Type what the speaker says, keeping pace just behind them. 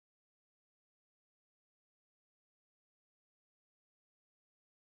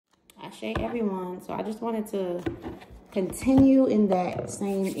Ashe, everyone. So I just wanted to continue in that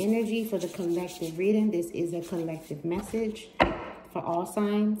same energy for the collective reading. This is a collective message for all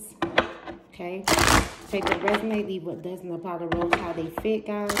signs. Okay. Take what resonates, leave what doesn't, apply the rules how they fit,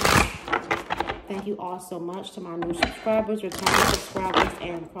 guys. Thank you all so much to my new subscribers, returning subscribers,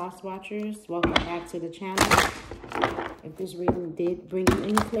 and cross watchers. Welcome back to the channel. If this reading did bring you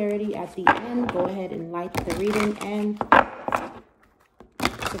any clarity at the end, go ahead and like the reading and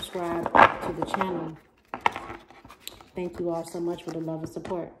subscribe to the channel. Thank you all so much for the love and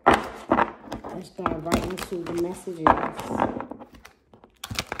support. Let's dive right into the messages.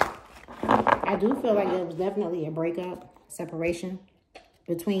 I do feel like there was definitely a breakup, separation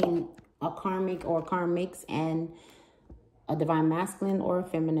between a karmic or karmics and a divine masculine or a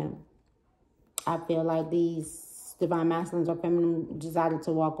feminine. I feel like these divine masculines or feminine decided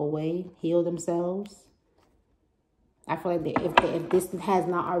to walk away, heal themselves. I feel like if this has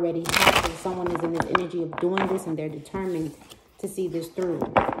not already happened, someone is in this energy of doing this and they're determined to see this through.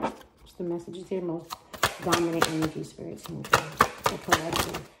 What's the messages here? Most dominant energy, spirits, the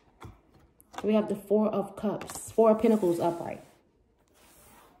collective. We have the Four of Cups, Four of Pentacles upright.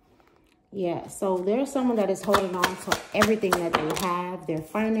 Yeah, so there's someone that is holding on to everything that they have, their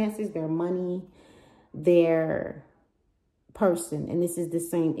finances, their money, their person. And this is the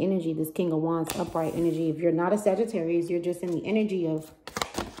same energy, this King of Wands upright energy. If you're not a Sagittarius, you're just in the energy of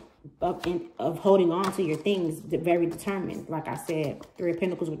holding on to your things, very determined. Like I said, Three of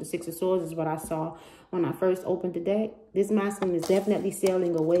Pentacles with the Six of Swords is what I saw when I first opened the deck. This masculine is definitely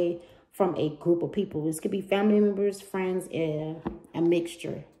sailing away from a group of people. This could be family members, friends, a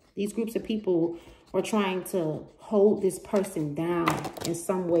mixture. These groups of people are trying to hold this person down in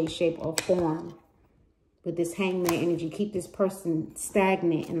some way, shape, or form. With this Hangman energy, keep this person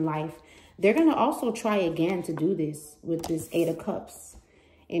stagnant in life. They're going to also try again to do this with this Eight of Cups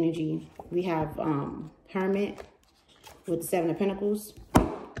energy. We have Hermit with the Seven of Pentacles.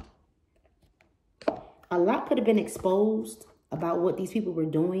 A lot could have been exposed about what these people were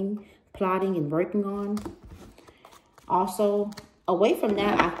doing, plotting, and working on. Also, away from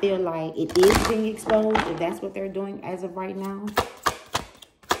that, I feel like it is being exposed, if that's what they're doing as of right now.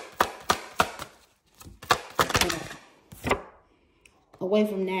 Away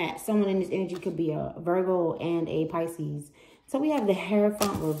from that, someone in this energy could be a Virgo and a Pisces. So we have the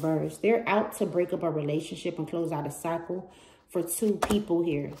Hierophant reverse. They're out to break up a relationship and close out a cycle for two people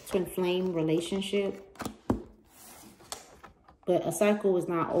here. Twin flame relationship. But a cycle is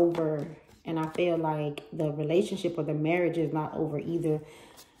not over. And I feel like the relationship or the marriage is not over either.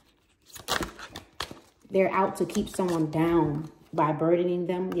 They're out to keep someone down by burdening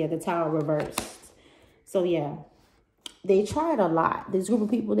them. Yeah, the Tower reversed. So yeah. They tried a lot. This group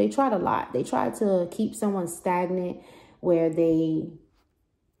of people, they tried a lot. They tried to keep someone stagnant where they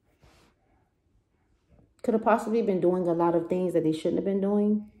could have possibly been doing a lot of things that they shouldn't have been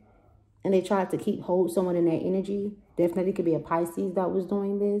doing. And they tried to hold someone in that energy. Definitely could be a Pisces that was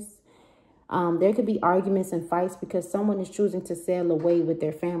doing this. There could be arguments and fights because someone is choosing to sail away with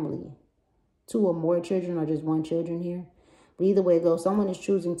their family. Two or more children or just one children here. But either way it goes, someone is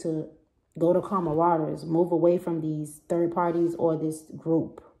choosing to go to calmer waters, move away from these third parties or this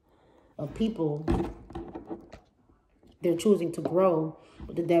group of people. They're choosing to grow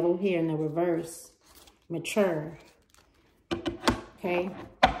with the Devil here in the reverse. Mature. Okay.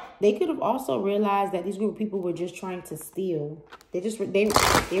 They could have also realized that these group of people were just trying to steal. They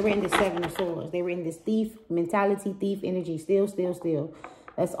were in the Seven of Swords. They were in this thief mentality, thief energy. Steal, steal, steal.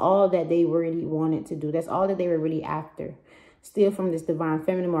 That's all that they really wanted to do. That's all that they were really after. Steal from this divine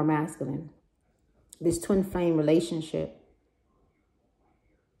feminine or masculine. This twin flame relationship.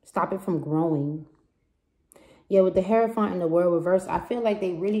 Stop it from growing. Yeah, with the Hierophant and the World reverse, I feel like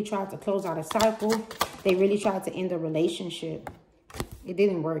they really tried to close out a cycle. They really tried to end a relationship. It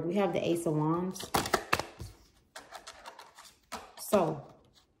didn't work. We have the Ace of Wands. So,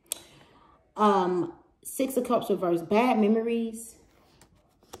 Six of Cups reverse. Bad memories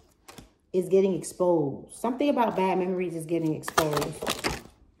is getting exposed. Something about bad memories is getting exposed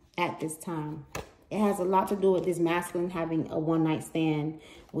at this time. It has a lot to do with this masculine having a one-night stand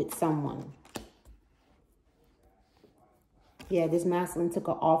with someone. Yeah, this masculine took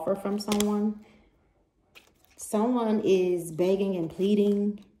an offer from someone. Someone is begging and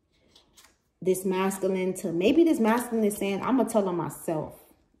pleading this masculine to, maybe this masculine is saying, I'm going to tell him myself.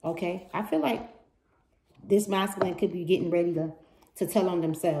 Okay. I feel like this masculine could be getting ready to tell on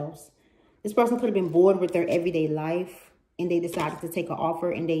themselves. This person could have been bored with their everyday life and they decided to take an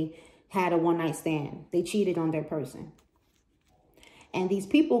offer and they had a one-night stand. They cheated on their person. And these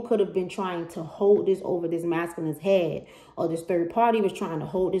people could have been trying to hold this over this masculine's head, or this third party was trying to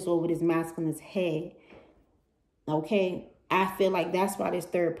hold this over this masculine's head. Okay. I feel like that's why this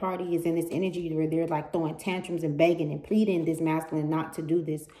third party is in this energy where they're like throwing tantrums and begging and pleading this masculine not to do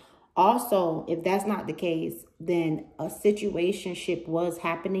this. Also, if that's not the case, then a situationship was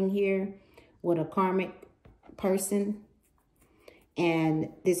happening here with a karmic person. And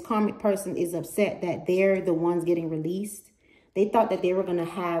this karmic person is upset that they're the ones getting released. They thought that they were going to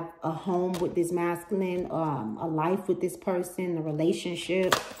have a home with this masculine, a life with this person, a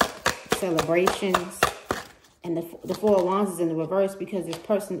relationship, celebrations. And the Four of Wands is in the reverse because this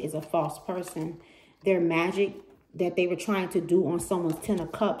person is a false person. Their magic that they were trying to do on someone's Ten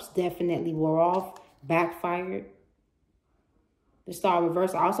of Cups definitely wore off, backfired. The Star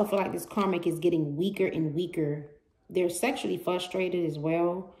reverse. I also feel like this karmic is getting weaker and weaker. They're sexually frustrated as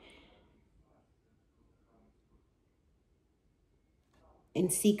well.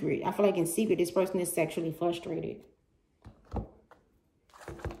 In secret. I feel like in secret, this person is sexually frustrated.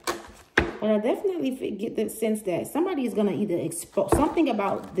 But I definitely get the sense that somebody is going to either expose something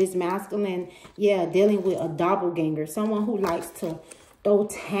about this masculine, dealing with a doppelganger, someone who likes to throw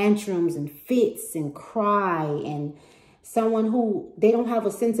tantrums and fits and cry, and someone who they don't have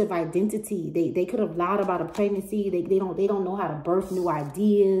a sense of identity. They could have lied about a pregnancy. They don't know how to birth new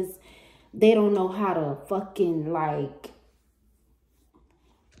ideas. They don't know how to fucking like,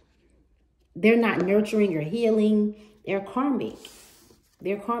 they're not nurturing or healing. They're karmic.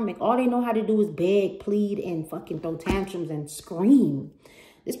 They're karmic. All they know how to do is beg, plead, and fucking throw tantrums and scream.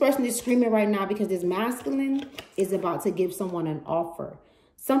 This person is screaming right now because this masculine is about to give someone an offer.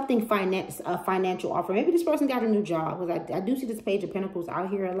 Something a financial offer. Maybe this person got a new job. Because I do see this Page of Pentacles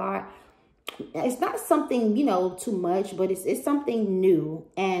out here a lot. It's not something, you know, too much, but it's something new.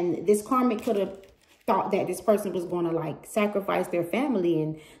 And this karmic could have thought that this person was going to like sacrifice their family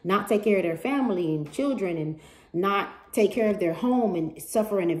and not take care of their family and children and not take care of their home and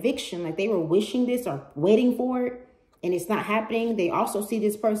suffer an eviction. Like they were wishing this or waiting for it, and it's not happening. They also see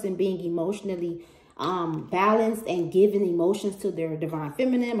this person being emotionally balanced and giving emotions to their divine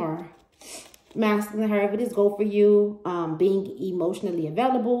feminine or masculine, however this go for you. Being emotionally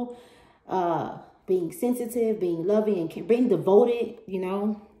available, being sensitive, being loving, and being devoted, you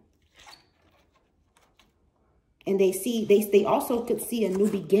know. And they also could see a new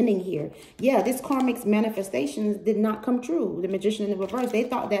beginning here. Yeah, this karmic's manifestations did not come true. The Magician in the reverse. They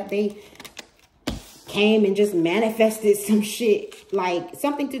thought that they came and just manifested some shit. Like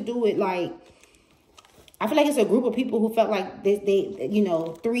something to do with like, I feel like it's a group of people who felt like they you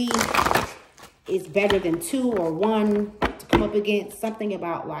know, 3 is better than 2 or 1 to come up against. Something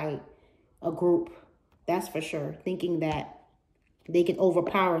about like a group. That's for sure. Thinking that they can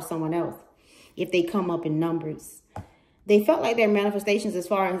overpower someone else if they come up in numbers. They felt like their manifestations as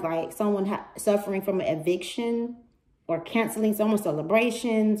far as like someone suffering from an eviction or canceling someone's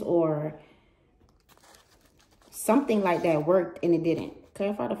celebrations or something like that worked and it didn't.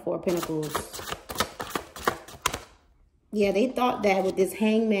 Clarify the Four of Pentacles. Yeah, they thought that with this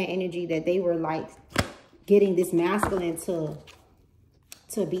Hangman energy that they were like getting this masculine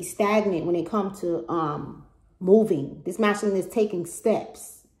to be stagnant when it comes to moving. This masculine is taking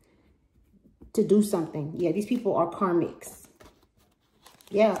steps to do something. Yeah, these people are karmics.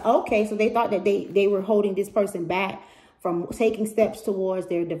 Yeah, okay. So they thought that they were holding this person back from taking steps towards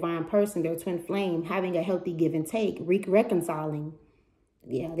their divine person, their twin flame, having a healthy give and take, reconciling.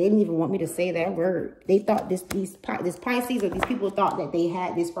 Yeah, they didn't even want me to say that word. They thought this Pisces or these people thought that they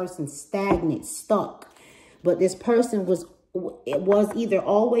had this person stagnant, stuck. But this person was either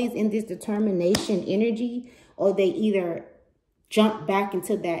always in this determination energy, or they either jump back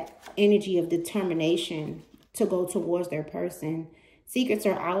into that energy of determination to go towards their person. Secrets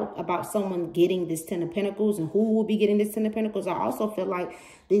are out about someone getting this Ten of Pentacles and who will be getting this Ten of Pentacles. I also feel like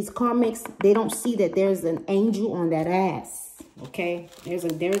these karmics, they don't see that there's an angel on that ass. Okay?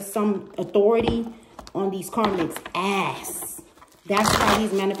 There's some authority on these karmics' ass. That's why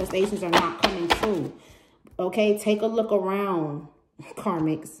these manifestations are not coming true. Okay? Take a look around,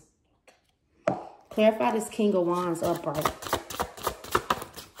 karmics. Clarify this King of Wands upright.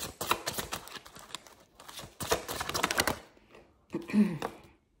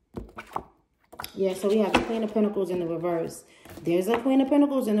 Yeah, so we have the Queen of Pentacles in the reverse. There's a Queen of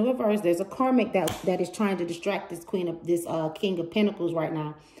Pentacles in the reverse. There's a karmic that is trying to distract this King of Pentacles right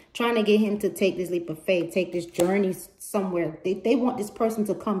now. Trying to get him to take this leap of faith, take this journey somewhere. They want this person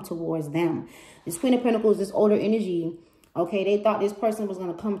to come towards them. This Queen of Pentacles, this older energy, okay, they thought this person was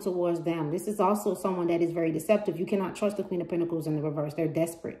going to come towards them. This is also someone that is very deceptive. You cannot trust the Queen of Pentacles in the reverse. They're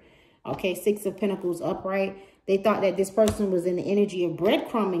desperate. Okay, Six of Pentacles upright. They thought that this person was in the energy of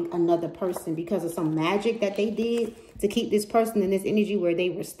breadcrumbing another person because of some magic that they did to keep this person in this energy where they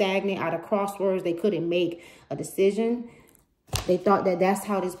were stagnant, out of crosswords. They couldn't make a decision. They thought that that's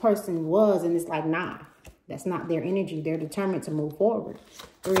how this person was. And it's like, nah, that's not their energy. They're determined to move forward.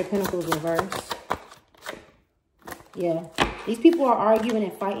 Three of Pentacles reversed. Yeah. These people are arguing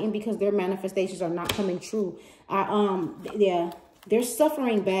and fighting because their manifestations are not coming true. Yeah. They're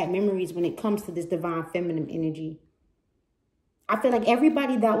suffering bad memories when it comes to this divine feminine energy. I feel like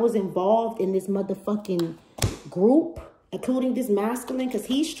everybody that was involved in this motherfucking group, including this masculine, because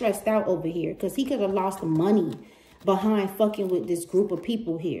he's stressed out over here, because he could have lost the money behind fucking with this group of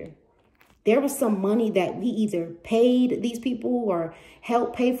people here. There was some money that he either paid these people or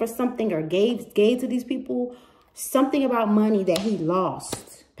helped pay for something or gave to these people. Something about money that he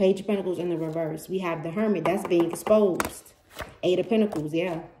lost. Page of Pentacles in the reverse. We have the Hermit. That's being exposed. Eight of Pentacles,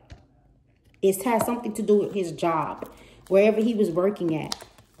 yeah. It has something to do with his job. Wherever he was working at.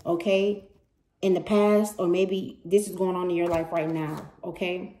 Okay? In the past, or maybe this is going on in your life right now.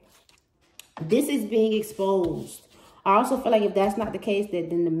 Okay? This is being exposed. I also feel like if that's not the case,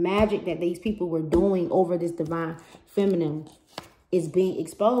 then the magic that these people were doing over this divine feminine is being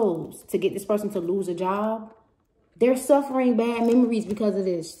exposed to get this person to lose a job. They're suffering bad memories because of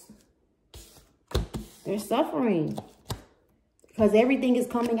this. They're suffering. Because everything is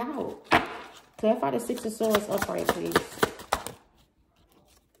coming out. Clarify the Six of Swords upright, please.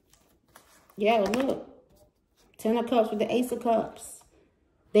 Yeah, look. Ten of Cups with the Ace of Cups.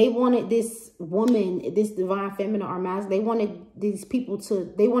 They wanted this woman, this divine feminine or masculine. They wanted these people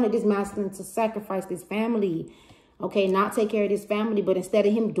to, they wanted this masculine to sacrifice this family. Okay, not take care of this family. But instead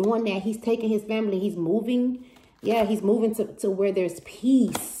of him doing that, he's taking his family. He's moving. Yeah, he's moving to where there's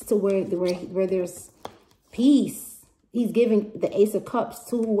peace. To where there's peace. He's giving the Ace of Cups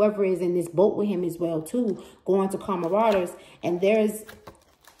to whoever is in this boat with him as well, too. Going to calmer waters. And there's,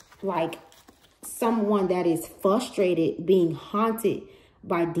 like, someone that is frustrated, being haunted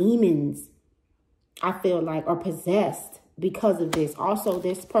by demons, I feel like, or possessed because of this. Also,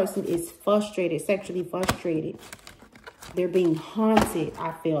 this person is frustrated, sexually frustrated. They're being haunted,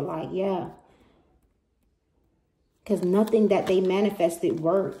 I feel like, yeah. Because nothing that they manifested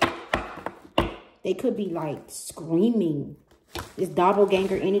worked. They could be like screaming. This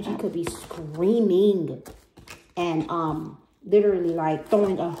doppelganger energy could be screaming and literally like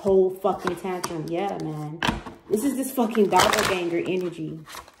throwing a whole fucking tantrum. Yeah, man. This is this fucking doppelganger energy.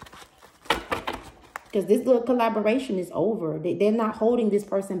 Because this little collaboration is over. They're not holding this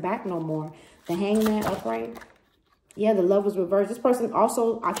person back no more. The Hangman upright. Yeah, the Lovers reversed. This person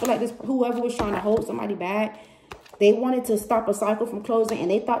also, I feel like this, whoever was trying to hold somebody back, they wanted to stop a cycle from closing,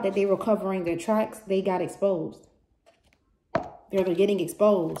 and they thought that they were covering their tracks. They got exposed. They're getting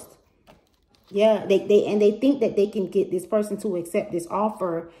exposed. Yeah, they think that they can get this person to accept this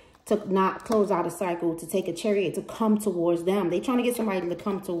offer to not close out a cycle, to take a chariot, to come towards them. They trying to get somebody to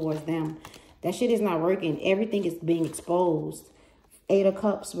come towards them. That shit is not working. Everything is being exposed. Eight of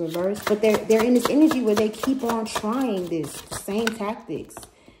Cups reversed. But they're in this energy where they keep on trying the same tactics.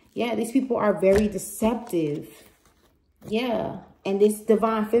 Yeah, these people are very deceptive. Yeah, and this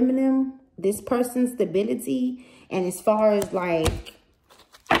divine feminine, this person's stability, and as far as like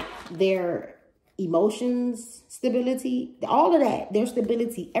their emotions, stability, all of that, their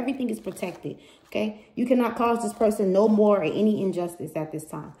stability, everything is protected, okay? You cannot cause this person no more or any injustice at this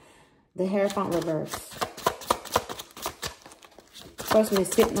time. The Hierophant reverse. Person is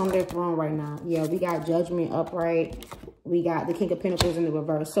sitting on their throne right now. Yeah, we got Judgment upright. We got the King of Pentacles in the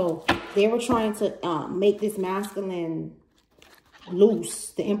reverse. So they were trying to make this masculine loose,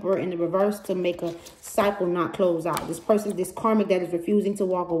 the Emperor in the reverse, to make a cycle not close out. This person, this karmic that is refusing to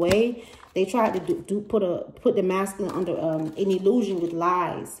walk away, they tried to put the masculine under an illusion with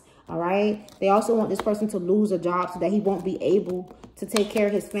lies. All right. They also want this person to lose a job so that he won't be able to take care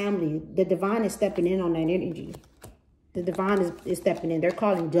of his family. The divine is stepping in on that energy. The divine is stepping in. They're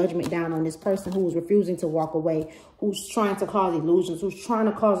calling judgment down on this person who is refusing to walk away, who's trying to cause illusions, who's trying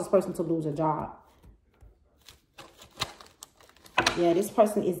to cause this person to lose a job. Yeah, this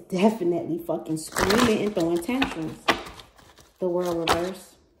person is definitely fucking screaming and throwing tantrums. The World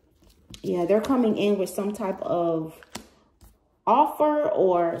reverse. Yeah, they're coming in with some type of offer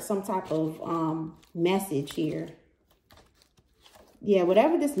or some type of message here. Yeah,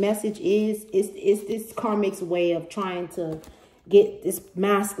 whatever this message is this karmic's way of trying to get this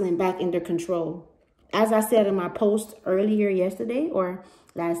masculine back under control. As I said in my post earlier yesterday or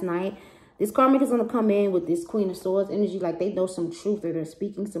last night, this karmic is going to come in with this Queen of Swords energy, like they know some truth, or they're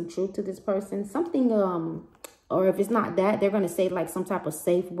speaking some truth to this person. Something, or if it's not that, they're going to say like some type of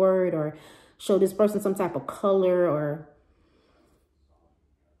safe word or show this person some type of color, or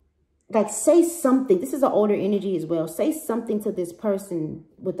like say something. This is an older energy as well. Say something to this person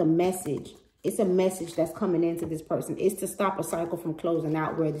with a message. It's a message that's coming into this person. It's to stop a cycle from closing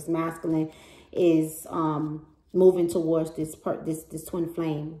out where this masculine is moving towards this twin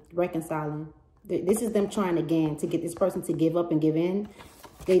flame, reconciling. This is them trying again to get this person to give up and give in.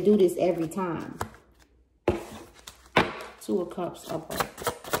 They do this every time. Two of Cups upright.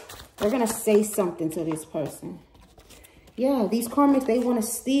 They're going to say something to this person. Yeah, these karmics, they want to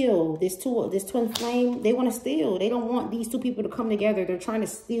steal this twin flame. They want to steal. They don't want these two people to come together. They're trying to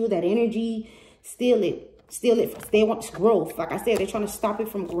steal that energy, steal it. They want growth. Like I said, they're trying to stop it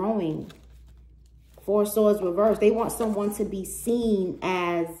from growing. Four Swords reversed. They want someone to be seen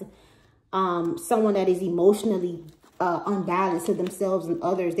as someone that is emotionally unbalanced to themselves and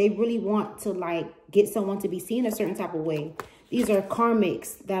others. They really want to like get someone to be seen a certain type of way. These are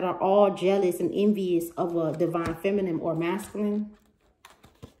karmics that are all jealous and envious of a divine feminine or masculine.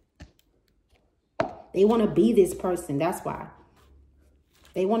 They want to be this person. That's why.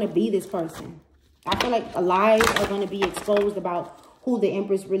 They want to be this person. I feel like lies are going to be exposed about who the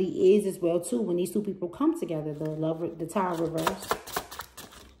Empress really is as well, too, when these two people come together. The Lover, the Tower reverse.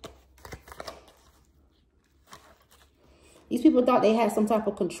 These people thought they had some type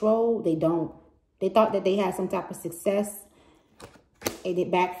of control. They don't. They thought that they had some type of success. And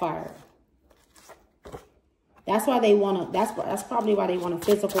it backfired. That's why they want to, that's probably why they want a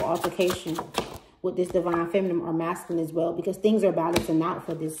physical altercation with this divine feminine or masculine as well, because things are balancing out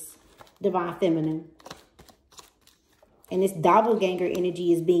for this divine feminine. And this doppelganger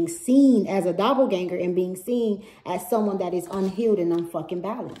energy is being seen as a doppelganger and being seen as someone that is unhealed and unfucking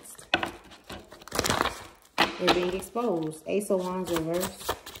balanced. They're being exposed. Ace of Wands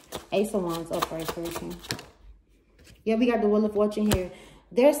reverse. Ace of Wands upright person. Yeah, we got the Wheel of Fortune here.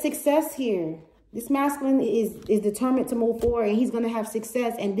 There's success here. This masculine is determined to move forward, and he's going to have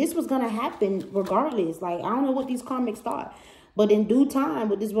success. And this was going to happen regardless. Like, I don't know what these karmics thought. But in due time,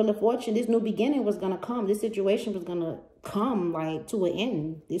 with this Wheel of Fortune, this new beginning was going to come. This situation was going to come, like, to an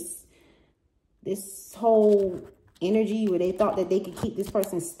end. This whole energy where they thought that they could keep this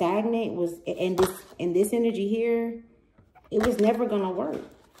person stagnant was, and this energy here, it was never going to work.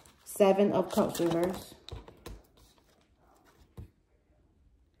 Seven of Cups reverse.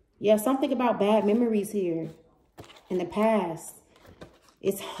 Yeah, something about bad memories here in the past.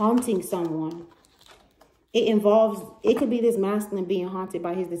 It's haunting someone. It could be this masculine being haunted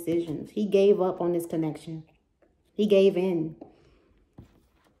by his decisions. He gave up on this connection. He gave in.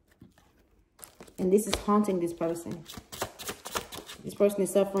 And this is haunting this person. This person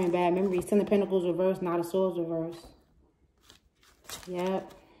is suffering bad memories. Ten of Pentacles reversed, Knight of Swords reversed.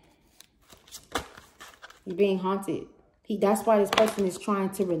 Yep. You're being haunted. That's why this person is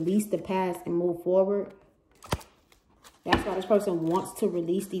trying to release the past and move forward. That's why this person wants to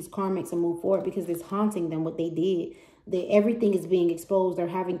release these karmics and move forward, because it's haunting them what they did. Everything is being exposed. They're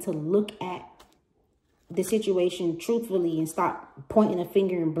having to look at the situation truthfully and stop pointing a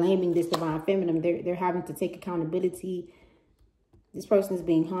finger and blaming this divine feminine. They're having to take accountability. This person is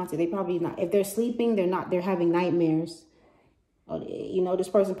being haunted. They probably not. If they're sleeping, they're having nightmares. You know, this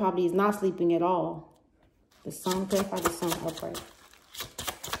person probably is not sleeping at all. The Sun, clarify the Sun upright.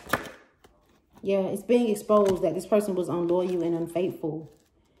 Yeah, it's being exposed that this person was unloyal and unfaithful.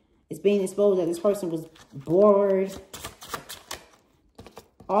 It's being exposed that this person was bored.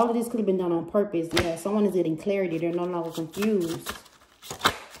 All of this could have been done on purpose. Yeah, someone is getting clarity. They're no longer confused.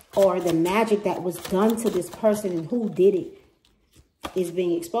 Or the magic that was done to this person and who did it is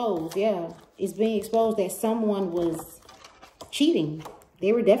being exposed. Yeah, it's being exposed that someone was cheating.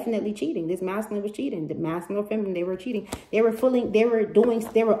 They were definitely cheating. This masculine was cheating. The masculine or feminine, they were cheating. They were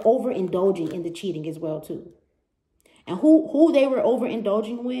overindulging in the cheating as well, too. And who they were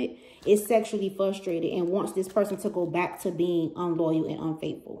overindulging with is sexually frustrated and wants this person to go back to being unloyal and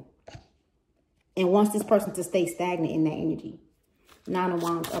unfaithful. And wants this person to stay stagnant in that energy. Nine of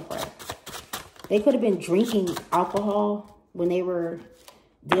Wands upright. They could have been drinking alcohol when they were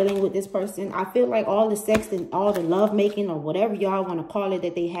dealing with this person. I feel like all the sex and all the love making or whatever y'all want to call it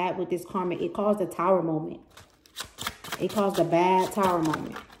that they had with this karmic, it caused a tower moment. It caused a bad tower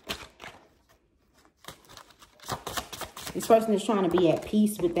moment. This person is trying to be at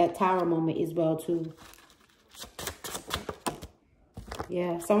peace with that tower moment as well, too.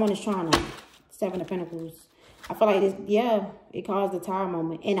 Yeah, someone is trying to... Seven of Pentacles. I feel like this, yeah, it caused the tower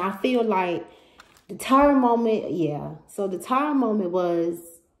moment. And I feel like the tower moment, yeah. So the tower moment was,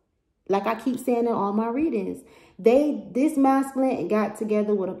 like I keep saying in all my readings, this masculine got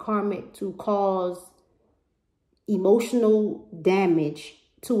together with a karmic to cause emotional damage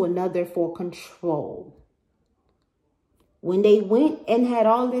to another for control. When they went and had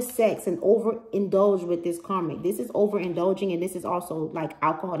all this sex and overindulged with this karmic, this is overindulging, and this is also like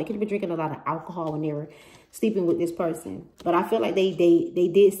alcohol. They could have been drinking a lot of alcohol when they were sleeping with this person. But I feel like they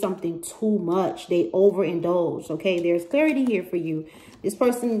did something too much. They overindulged, okay? There's clarity here for you. This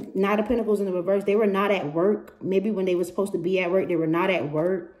person, Knight of Pentacles in the reverse, they were not at work. Maybe when they were supposed to be at work, they were not at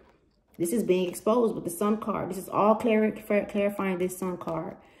work. This is being exposed with the Sun card. This is all clarifying this Sun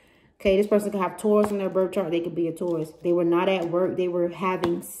card. Okay, this person could have Taurus in their birth chart. They could be a Taurus. They were not at work. They were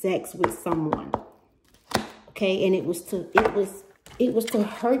having sex with someone. Okay, and it was to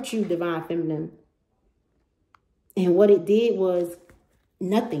hurt you, Divine Feminine. And what it did was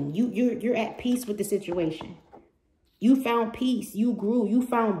nothing. You're at peace with the situation. You found peace. You grew. You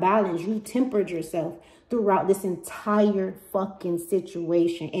found balance. You tempered yourself throughout this entire fucking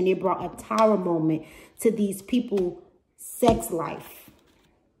situation. And it brought a tower moment to these people's sex life.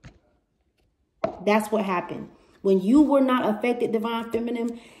 That's what happened. When you were not affected, Divine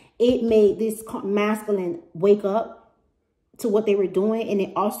Feminine, it made this masculine wake up to what they were doing. And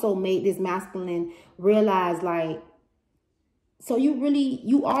it also made this masculine realize, like, so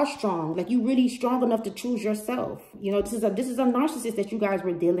you are strong. Like, you really strong enough to choose yourself. You know, this is a narcissist that you guys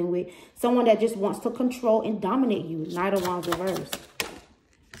were dealing with. Someone that just wants to control and dominate you. Knight of Wands reverse.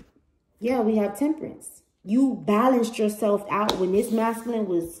 Yeah, we have Temperance. You balanced yourself out when this masculine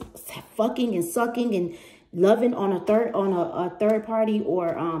was fucking and sucking and loving on a third party or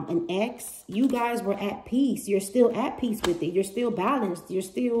an ex. You guys were at peace. You're still at peace with it. You're still balanced. You're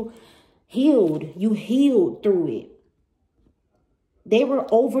still healed. You healed through it. They were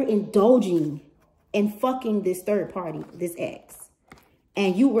overindulging and fucking this third party, this ex.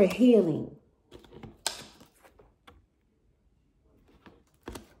 And you were healing.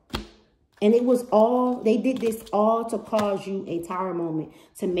 And it was all, they did this all to cause you a tower moment,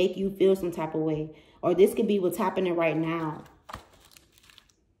 to make you feel some type of way. Or this could be what's happening right now.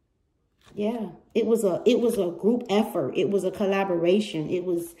 Yeah, it was a group effort. It was a collaboration. It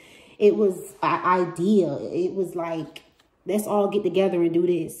was an idea. It was like, let's all get together and do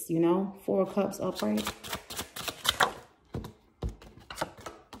this, you know? 4 of Cups upright.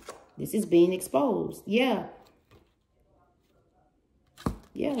 This is being exposed. Yeah.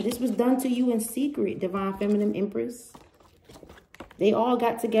 Yeah, this was done to you in secret, Divine Feminine Empress. They all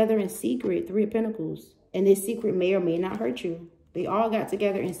got together in secret, 3 of Pentacles. And this secret may or may not hurt you. They all got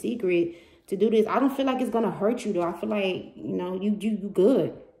together in secret to do this. I don't feel like it's going to hurt you, though. I feel like, you know, you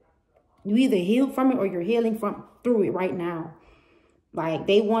good. You either healed from it or you're healing through it right now. Like,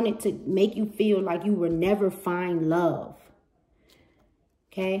 they wanted to make you feel like you will never find love.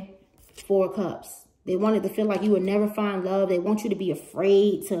 Okay? 4 of Cups. They wanted to feel like you would never find love. They want you to be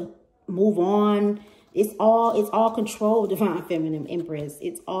afraid to move on. It's all control, Divine Feminine Empress.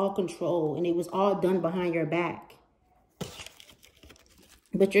 It's all control. And it was all done behind your back.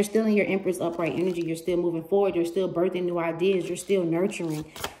 But you're still in your Empress upright energy. You're still moving forward. You're still birthing new ideas. You're still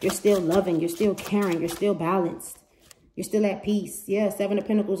nurturing. You're still loving. You're still caring. You're still balanced. You're still at peace. Yeah, 7 of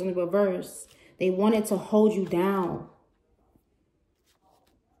Pentacles in the reverse. They wanted to hold you down.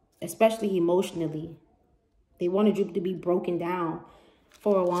 Especially emotionally. They wanted you to be broken down.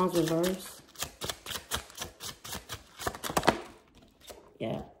 4 of Wands reverse.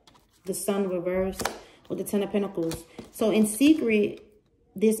 Yeah. The Sun reverse with the 10 of Pentacles. So in secret,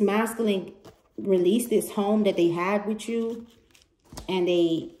 this masculine released this home that they had with you. And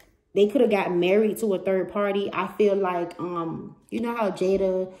they could have got married to a third party. I feel like, you know how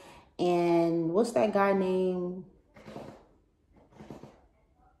Jada and what's that guy named?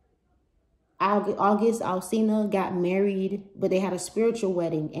 August Alsina got married, but they had a spiritual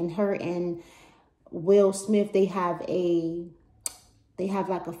wedding. And her and Will Smith, they have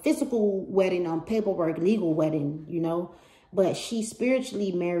like a physical wedding on paperwork, legal wedding, you know. But she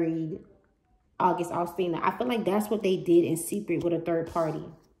spiritually married August Alsina. I feel like that's what they did in secret with a third party.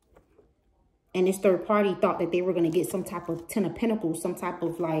 And this third party thought that they were going to get some type of 10 of Pentacles, some type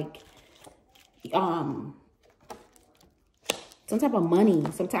of like, some type of money,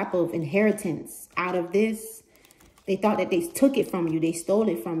 some type of inheritance out of this. They thought that they took it from you. They stole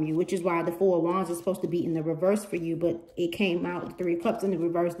it from you, which is why the 4 of Wands is supposed to be in the reverse for you. But it came out, the 3 of Cups in the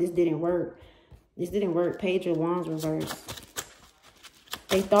reverse. This didn't work. This didn't work. Page of Wands reverse.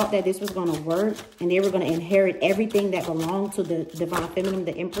 They thought that this was going to work. And they were going to inherit everything that belonged to the Divine Feminine,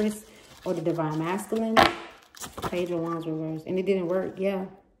 the Empress, or the Divine Masculine. Page of Wands reverse. And it didn't work. Yeah.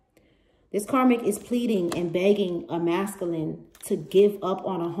 This karmic is pleading and begging a masculine to give up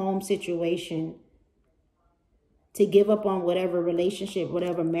on a home situation, to give up on whatever relationship,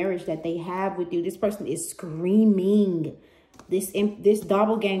 whatever marriage that they have with you. This person is screaming This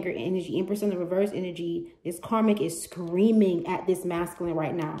doppelganger energy, Empress in the reverse energy, this karmic is screaming at this masculine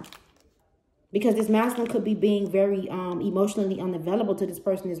right now. Because this masculine could be being very emotionally unavailable to this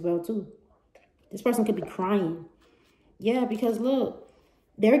person as well, too. This person could be crying. Yeah, because look,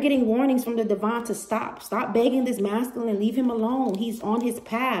 they're getting warnings from the divine to stop. Stop begging this masculine and leave him alone. He's on his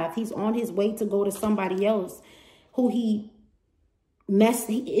path. He's on his way to go to somebody else who he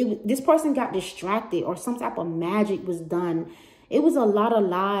this person got distracted, or some type of magic was done. It was a lot of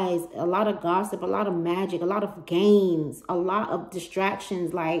lies, a lot of gossip, a lot of magic, a lot of games, a lot of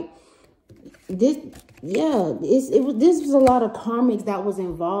distractions. Like this, yeah, this was a lot of karmics that was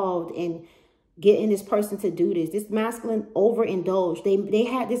involved in getting this person to do this. This masculine overindulged. They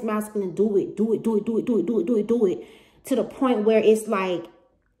had this masculine do it to the point where it's like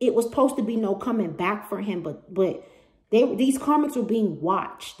it was supposed to be no coming back for him, but these karmics were being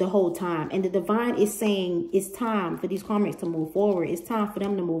watched the whole time. And the divine is saying it's time for these karmics to move forward. It's time for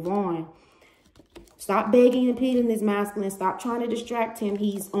them to move on. Stop begging and pleading this masculine. Stop trying to distract him.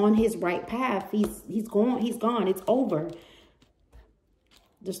 He's on his right path. He's gone. It's over.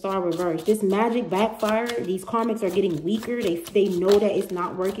 The star reversed. This magic backfired. These karmics are getting weaker. They know that it's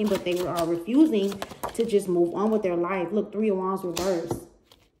not working, but they are refusing to just move on with their life. Look, 3 of Wands reversed.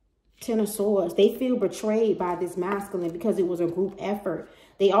 10 of Swords. They feel betrayed by this masculine because it was a group effort.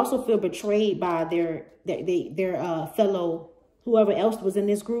 They also feel betrayed by their fellow, whoever else was in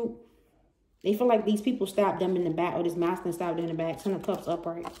this group. They feel like these people stabbed them in the back, or this masculine stabbed them in the back. 10 of Cups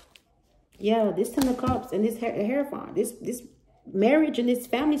upright. Yeah, this 10 of Cups and this Hierophant. This marriage and this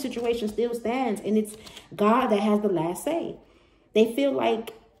family situation still stands, and it's God that has the last say. They feel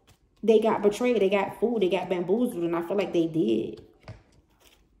like they got betrayed, they got fooled, they got bamboozled, and I feel like they did.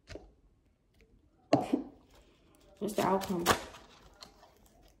 What's the outcome?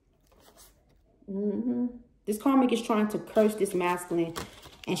 This karmic is trying to curse this masculine,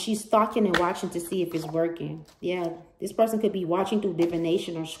 and she's stalking and watching to see if it's working. Yeah, this person could be watching through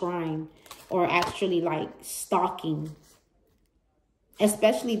divination or scrying, or actually like stalking.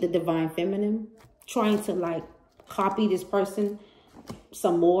 Especially the divine feminine, trying to like copy this person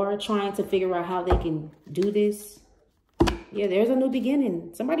some more, trying to figure out how they can do this. Yeah, there's a new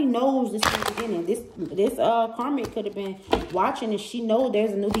beginning. Somebody knows this new beginning. This karmic could have been watching, and she knows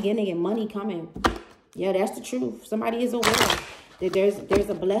there's a new beginning and money coming. Yeah, that's the truth. Somebody is aware that there's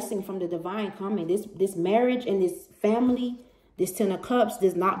a blessing from the divine coming. This marriage and this family, this 10 of Cups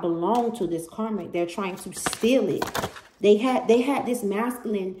does not belong to this karmic. They're trying to steal it. They had this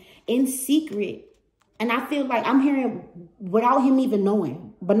masculine in secret. And I feel like I'm hearing, without him even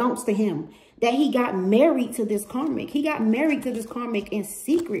knowing, beknownst to him, that he got married to this karmic. He got married to this karmic in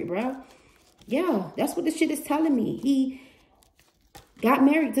secret, bro. Yeah, that's what this shit is telling me. He got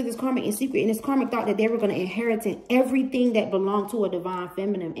married to this karmic in secret. And this karmic thought that they were going to inherit everything that belonged to a divine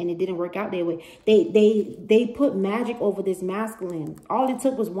feminine. And it didn't work out that way. They put magic over this masculine. All it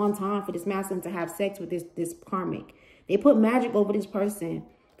took was one time for this masculine to have sex with this karmic. They put magic over this person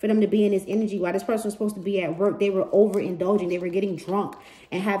for them to be in this energy. While this person was supposed to be at work, they were overindulging. They were getting drunk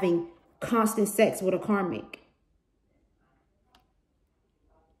and having constant sex with a karmic.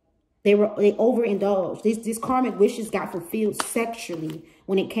 They overindulged. This karmic wishes got fulfilled sexually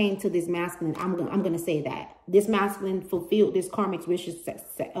when it came to this masculine. I'm gonna say that this masculine fulfilled this karmic's wishes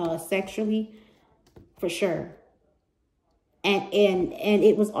sexually, for sure. And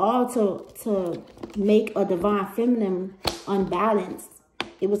it was all to make a divine feminine unbalanced.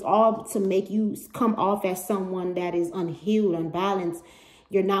 It was all to make you come off as someone that is unhealed, unbalanced.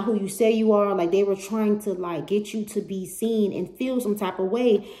 You're not who you say you are. Like, they were trying to like get you to be seen and feel some type of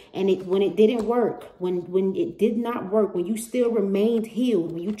way. And when it didn't work, when it did not work, when you still remained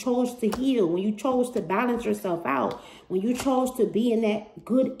healed, when you chose to heal, when you chose to balance yourself out, when you chose to be in that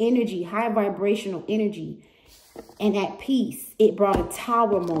good energy, high vibrational energy, and at peace, it brought a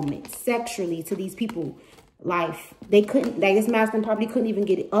tower moment sexually to these people. Life. They couldn't, like, this masculine probably couldn't even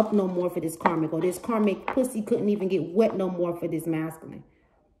get it up no more for this karmic, or this karmic pussy couldn't even get wet no more for this masculine.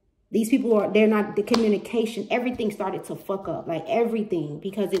 These people they're not, the communication, everything started to fuck up, like everything,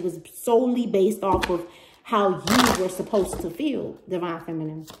 because it was solely based off of how you were supposed to feel, divine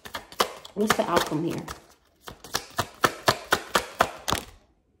feminine. What's the outcome here?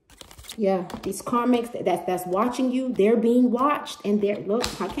 Yeah, these karmics that's watching you, they're being watched, and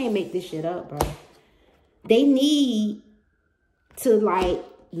look, I can't make this shit up, bro. They need to like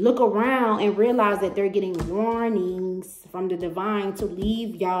look around and realize that they're getting warnings from the divine to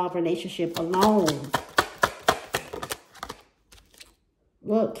leave y'all relationship alone.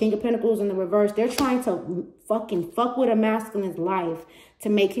 Look, King of Pentacles in the reverse. They're trying to fucking fuck with a masculine's life to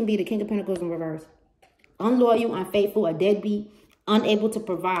make him be the King of Pentacles in reverse. unloyal, unfaithful, a deadbeat, unable to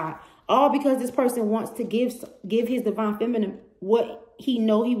provide. All because this person wants to give his divine feminine what he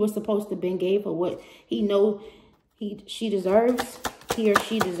know he was supposed to been gave her, what he know she deserves, he or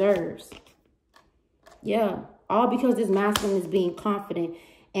she deserves. Yeah, all because this masculine is being confident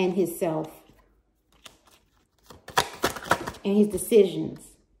in himself and his decisions.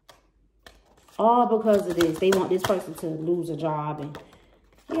 All because of this. They want this person to lose a job. And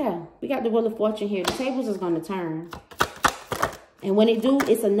yeah, we got the Wheel of Fortune here. The tables is going to turn. And when it do,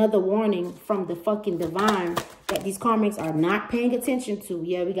 it's another warning from the fucking divine that these karmics are not paying attention to.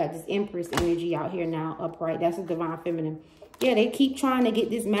 Yeah, we got this Empress energy out here now, upright. That's a divine feminine. Yeah, they keep trying to get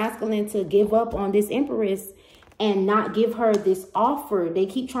this masculine to give up on this Empress and not give her this offer. They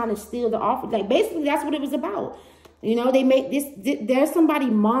keep trying to steal the offer. Like, basically, that's what it was about. You know, they make this, there's somebody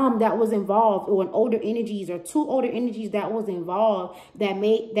mom that was involved, or an older energies, or two older energies that was involved that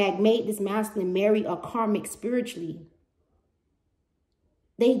made this masculine marry a karmic spiritually.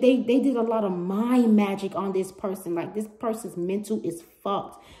 They did a lot of mind magic on this person. Like, this person's mental is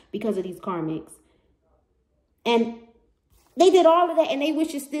fucked because of these karmics. And they did all of that, and they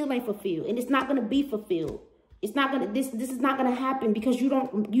wish it still ain't fulfilled. And it's not going to be fulfilled. It's not going to, this is not going to happen because you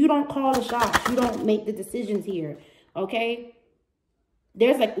don't call the shots. You don't make the decisions here. Okay?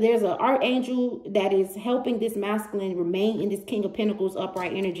 There's an archangel that is helping this masculine remain in this King of Pentacles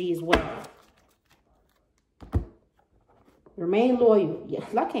upright energy as well. Remain loyal. Yeah,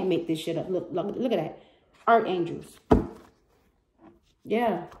 I can't make this shit up. Look at that. Archangels.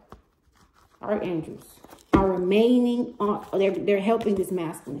 Yeah. Archangels are remaining on. They're helping this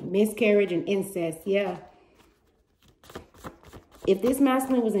masculine. Miscarriage and incest. Yeah. If this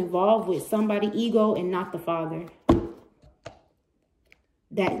masculine was involved with somebody ego and not the father,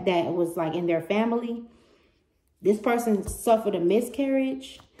 that was like in their family, this person suffered a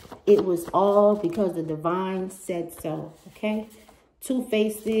miscarriage. It was all because the divine said so. Okay.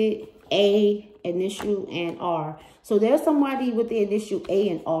 Two-faced, A, initial, and R. So there's somebody with the initial A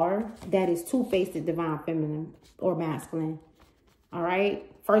and R that is two-faced divine feminine or masculine. All right.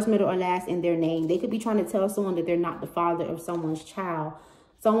 First, middle, or last in their name. They could be trying to tell someone that they're not the father of someone's child.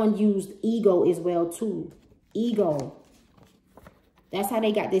 Someone used ego as well too. Ego. That's how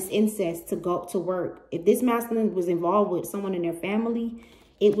they got this incest to go to work. If this masculine was involved with someone in their family,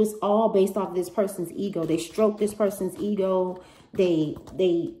 it was all based off this person's ego. They stroked this person's ego. They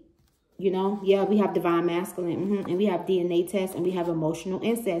you know, yeah, we have divine masculine, and we have DNA test, and we have emotional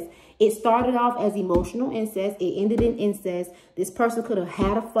incest. It started off as emotional incest. It ended in incest. This person could have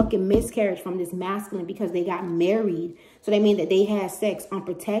had a fucking miscarriage from this masculine because they got married. So that means that they had sex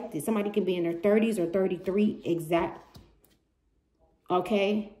unprotected. Somebody can be in their 30s or 33 exact.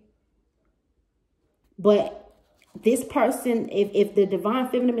 Okay. But this person, if the divine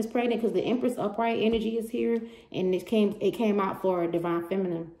feminine is pregnant, because the Empress upright energy is here, and it came out for a divine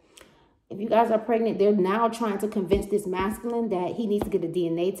feminine. If you guys are pregnant, they're now trying to convince this masculine that he needs to get a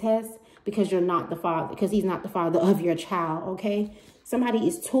DNA test because you're not the father, because he's not the father of your child, okay? Somebody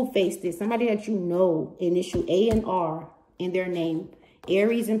is two-faced. Somebody that you know, initial A and R in their name.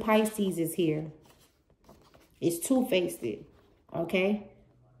 Aries and Pisces is here. It's two-faced, okay?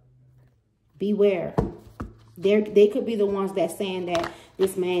 Beware. They could be the ones that's saying that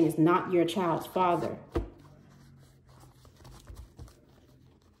this man is not your child's father.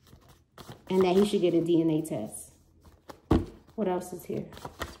 And that he should get a DNA test. What else is here?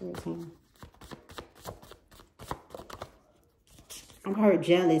 I'm heard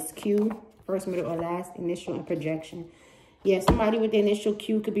jealous. Q. First, middle, or last. Initial and projection. Yeah, somebody with the initial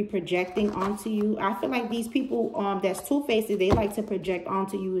Q could be projecting onto you. I feel like these people that's two-faced, they like to project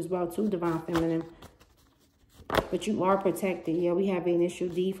onto you as well too, divine feminine. But you are protected. Yeah, we have the initial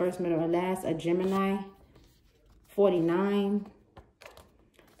D. First, middle, or last. A Gemini. 49.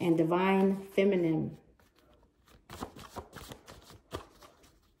 And divine feminine.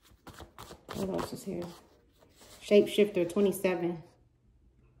 What else is here? Shapeshifter 27.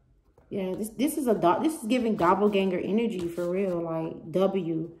 Yeah, this is giving doppelganger energy for real. Like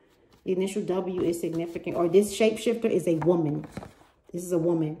W, the initial W is significant. Or this shapeshifter is a woman. This is a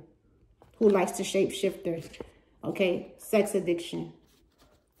woman who likes to shapeshifter. Okay, sex addiction.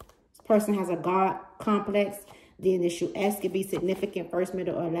 This person has a God complex. The initial S could be significant, first,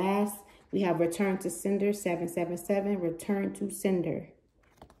 middle, or last. We have return to sender, 777, return to sender.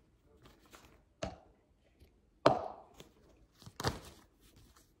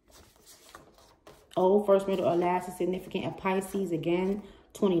 O, first, middle, or last is significant at Pisces. Again,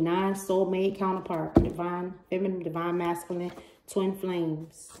 29, soulmate counterpart, divine feminine, divine masculine, twin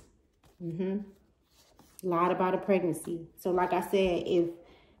flames. Lied about a pregnancy. So like I said, if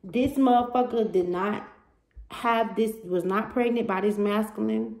this motherfucker did not was not pregnant by this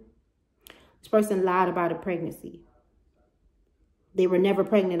masculine. This person lied about a pregnancy. They were never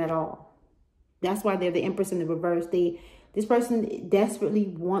pregnant at all. That's why they're the Empress in the reverse. This person desperately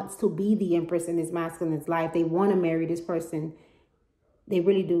wants to be the Empress in this masculine's life. They want to marry this person. They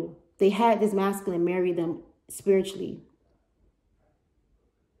really do. They had this masculine marry them spiritually.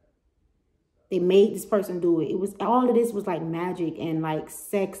 They made this person do it. It was, all of this was like magic and like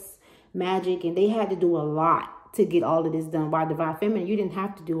sex magic. And they had to do a lot to get all of this done. While Divine Feminine, you didn't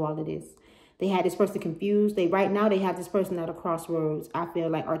have to do all of this. They had this person confused. Right now they have this person at a crossroads. I feel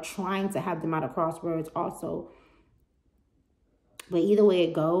like are trying to have them at a crossroads also. But either way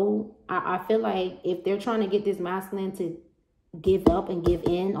it go, I feel like if they're trying to get this masculine to give up and give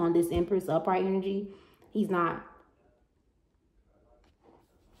in on this Empress upright energy, he's not.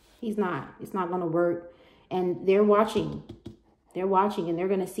 He's not. It's not going to work. And they're watching. They're watching and they're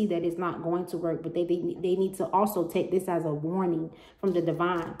going to see that it's not going to work. But they need to also take this as a warning from the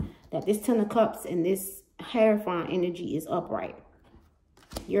divine. That this Ten of Cups and this Hierophant energy is upright.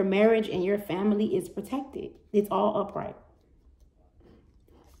 Your marriage and your family is protected. It's all upright.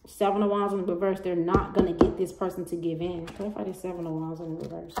 Seven of Wands in the reverse. They're not going to get this person to give in. Clarify this Seven of Wands in the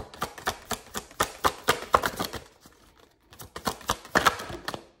reverse.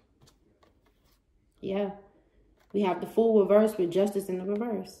 Yeah. We have the Fool reverse with Justice in the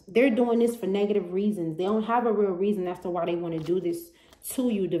reverse. They're doing this for negative reasons. They don't have a real reason as to why they want to do this to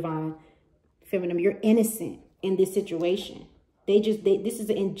you, Divine Feminine. You're innocent in this situation. This is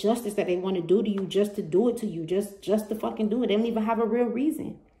an injustice that they want to do to you just to do it to you. Just to fucking do it. They don't even have a real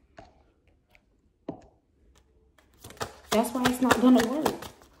reason. That's why it's not going to work.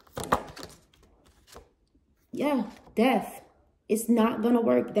 Yeah, death. It's not going to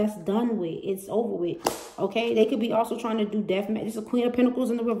work. That's done with. It's over with. Okay? They could be also trying to do death. This is a Queen of Pentacles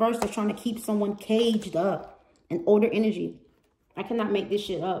in the reverse. They're trying to keep someone caged up. An older energy. I cannot make this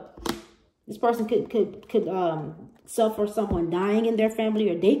shit up. This person could suffer someone dying in their family,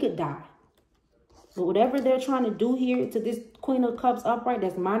 or they could die. But whatever they're trying to do here to this Queen of Cups upright,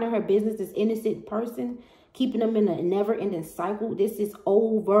 that's minding her business, this innocent person, keeping them in a never-ending cycle, this is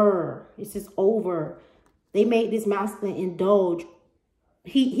over. This is over. They made this masculine indulge.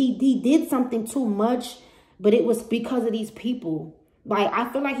 He did something too much, but it was because of these people. Like,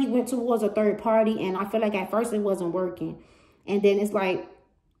 I feel like he went towards a third party, and I feel like at first it wasn't working. And then it's like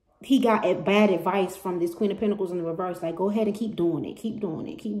he got bad advice from this Queen of Pentacles in the reverse. Like, go ahead and keep doing it. Keep doing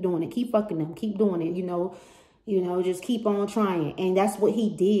it. Keep doing it. Keep fucking them. Keep doing it. You know, just keep on trying. And that's what he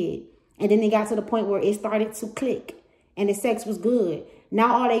did. And then they got to the point where it started to click. And the sex was good.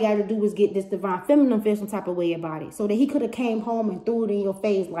 Now all they got to do was get this Divine Feminine feel some type of way about it. So that he could have came home and threw it in your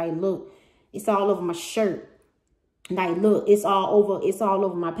face. Like, look, it's all over my shirt. Like, look, it's all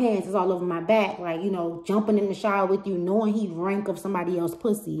over my pants. It's all over my back. Like, you know, jumping in the shower with you, knowing he drank of somebody else's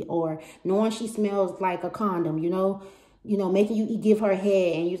pussy, or knowing she smells like a condom, you know, making you give her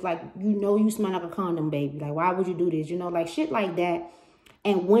head, and you're like, you know, you smell like a condom, baby. Like, why would you do this? You know, like shit like that.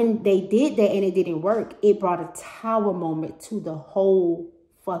 And when they did that and it didn't work, it brought a tower moment to the whole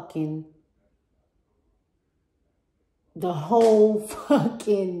fucking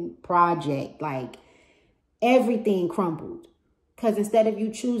project. Like, everything crumbled. Because instead of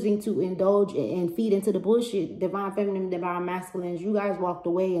you choosing to indulge and feed into the bullshit, Divine Feminine, Divine Masculines, you guys walked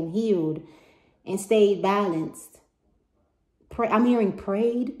away and healed and stayed balanced. I'm hearing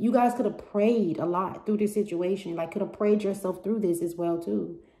prayed. You guys could have prayed a lot through this situation. Like, could have prayed yourself through this as well,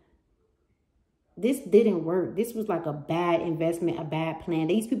 too. This didn't work. This was like a bad investment, a bad plan.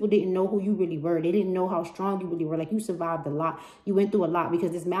 These people didn't know who you really were. They didn't know how strong you really were. Like, you survived a lot. You went through a lot,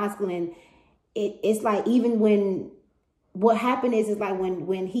 because this masculine, it's like, even when, what happened is like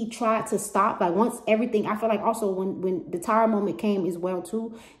when he tried to stop, like once everything, I feel like also when the tower moment came as well,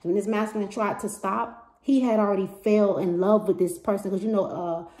 too, when this masculine tried to stop, he had already fell in love with this person. Because, you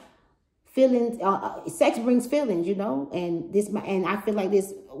know, feelings, sex brings feelings, you know, and I feel like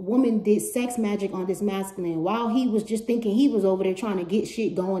this woman did sex magic on this masculine while he was just thinking he was over there trying to get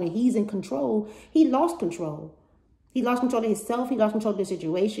shit going and he's in control. He lost control. He lost control of himself. He lost control of the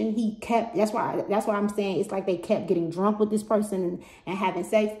situation. He kept, that's why I'm saying it's like they kept getting drunk with this person and having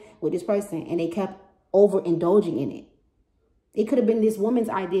sex with this person, and they kept overindulging in it. It could have been this woman's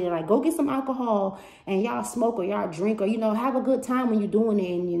idea, like, go get some alcohol and y'all smoke or y'all drink, or, you know, have a good time when you're doing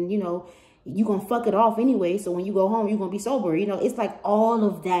it, and, you know, you're going to fuck it off anyway. So when you go home, you're going to be sober. You know, it's like all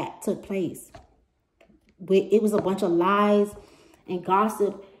of that took place. But it was a bunch of lies and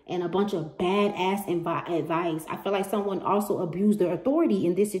gossip and a bunch of badass advice. I feel like someone also abused their authority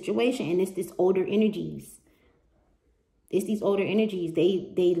in this situation, and it's this older energies. It's these older energies.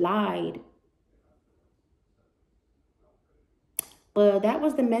 They lied. But that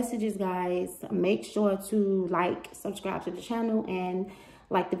was the messages, guys. Make sure to like, subscribe to the channel, and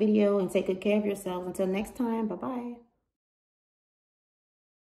like the video, and take good care of yourselves. Until next time, bye-bye.